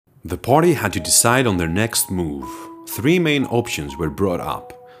The party had to decide on their next move. Three main options were brought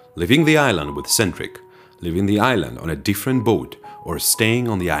up: leaving the island with Centric, leaving the island on a different boat, or staying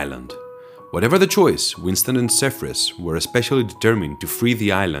on the island. Whatever the choice, Winston and Zephyrus were especially determined to free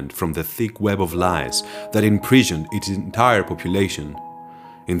the island from the thick web of lies that imprisoned its entire population.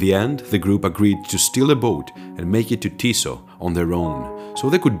 In the end, the group agreed to steal a boat and make it to Tiso on their own, so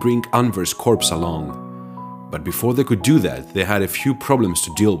they could bring Anver's corpse along. But before they could do that, they had a few problems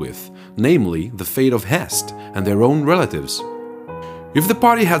to deal with, namely the fate of Hest and their own relatives. If the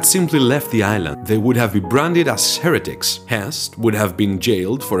party had simply left the island, they would have been branded as heretics. Hest would have been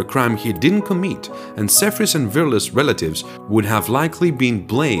jailed for a crime he didn't commit, and Zephyrus and Virla's relatives would have likely been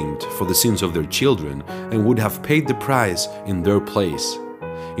blamed for the sins of their children and would have paid the price in their place.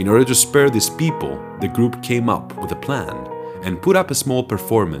 In order to spare these people, the group came up with a plan and put up a small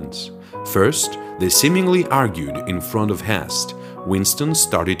performance. First, they seemingly argued in front of Hest. Winston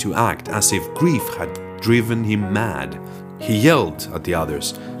started to act as if grief had driven him mad. He yelled at the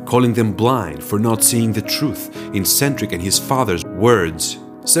others, calling them blind for not seeing the truth in Centric and his father's words.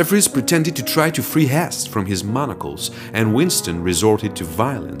 Zephyrus pretended to try to free Hest from his manacles, and Winston resorted to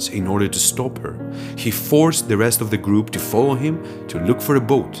violence in order to stop her. He forced the rest of the group to follow him to look for a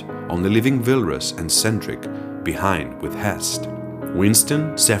boat, only leaving Vilrus and Centric behind with Hest.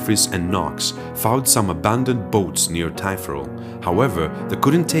 Winston, Zephyrus and Nox found some abandoned boats near Typhral. However, they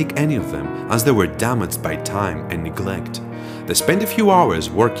couldn't take any of them as they were damaged by time and neglect. They spent a few hours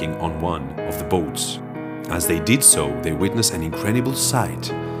working on one of the boats. As they did so, they witnessed an incredible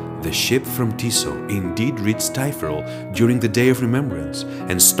sight. The ship from Tiso indeed reached Typhral during the Day of Remembrance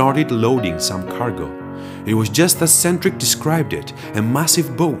and started loading some cargo. It was just as Centric described it, a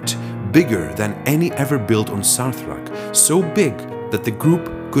massive boat, bigger than any ever built on Sarthrak, so big that the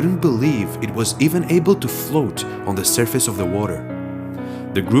group couldn't believe it was even able to float on the surface of the water.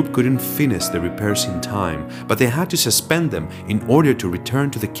 The group couldn't finish the repairs in time, but they had to suspend them in order to return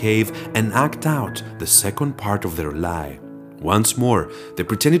to the cave and act out the second part of their lie. Once more, they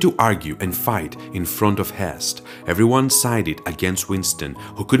pretended to argue and fight in front of Hest. Everyone sided against Winston,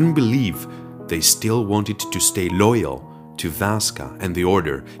 who couldn't believe they still wanted to stay loyal to Vaska and the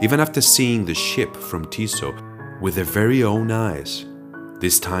Order, even after seeing the ship from Tiso with their very own eyes.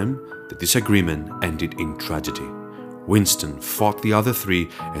 This time, the disagreement ended in tragedy. Winston fought the other three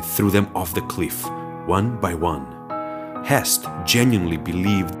and threw them off the cliff, one by one. Hest genuinely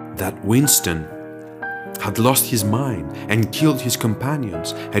believed that Winston had lost his mind and killed his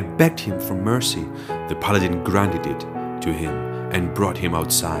companions, had begged him for mercy. The paladin granted it to him and brought him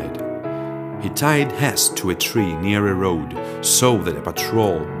outside. He tied Hest to a tree near a road so that a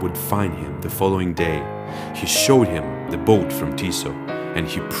patrol would find him the following day. He showed him the boat from Tiso, and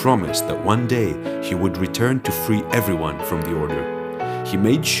he promised that one day he would return to free everyone from the Order. He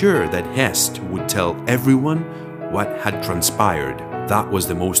made sure that Hest would tell everyone what had transpired. That was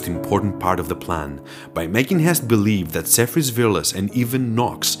the most important part of the plan. By making Hest believe that Zephyrus, Virlus and even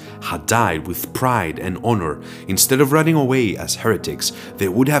Nox had died with pride and honor, instead of running away as heretics, they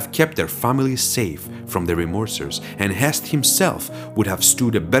would have kept their families safe from the Remorsers, and Hest himself would have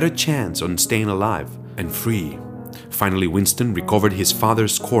stood a better chance on staying alive and free. Finally, Winston recovered his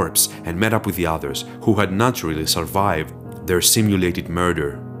father's corpse and met up with the others, who had naturally survived their simulated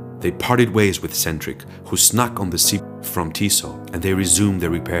murder. They parted ways with Centric, who snuck on the ship from Tiso, and they resumed their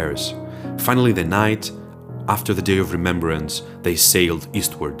repairs. Finally, the night after the Day of Remembrance, they sailed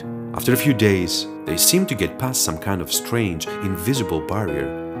eastward. After a few days, they seemed to get past some kind of strange, invisible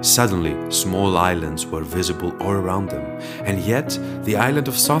barrier. Suddenly, small islands were visible all around them, and yet the island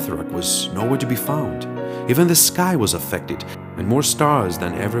of Sarthrak was nowhere to be found. Even the sky was affected, and more stars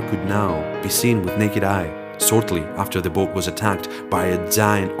than ever could now be seen with naked eye. Shortly after the boat was attacked by a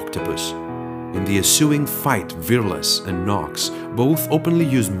giant octopus. In the ensuing fight, Virlus and Nox both openly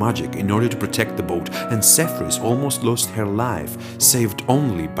used magic in order to protect the boat, and Zephyrus almost lost her life, saved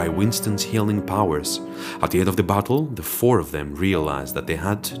only by Winston's healing powers. At the end of the battle, the four of them realized that they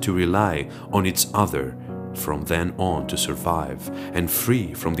had to rely on each other from then on to survive and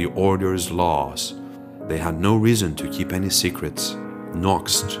free from the Order's laws. They had no reason to keep any secrets.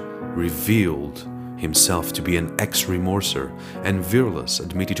 Nox revealed himself to be an ex-Remorser, and Virlus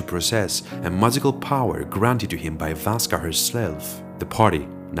admitted to possess a magical power granted to him by Vaska herself. The party,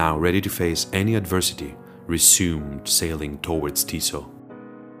 now ready to face any adversity, resumed sailing towards Tiso.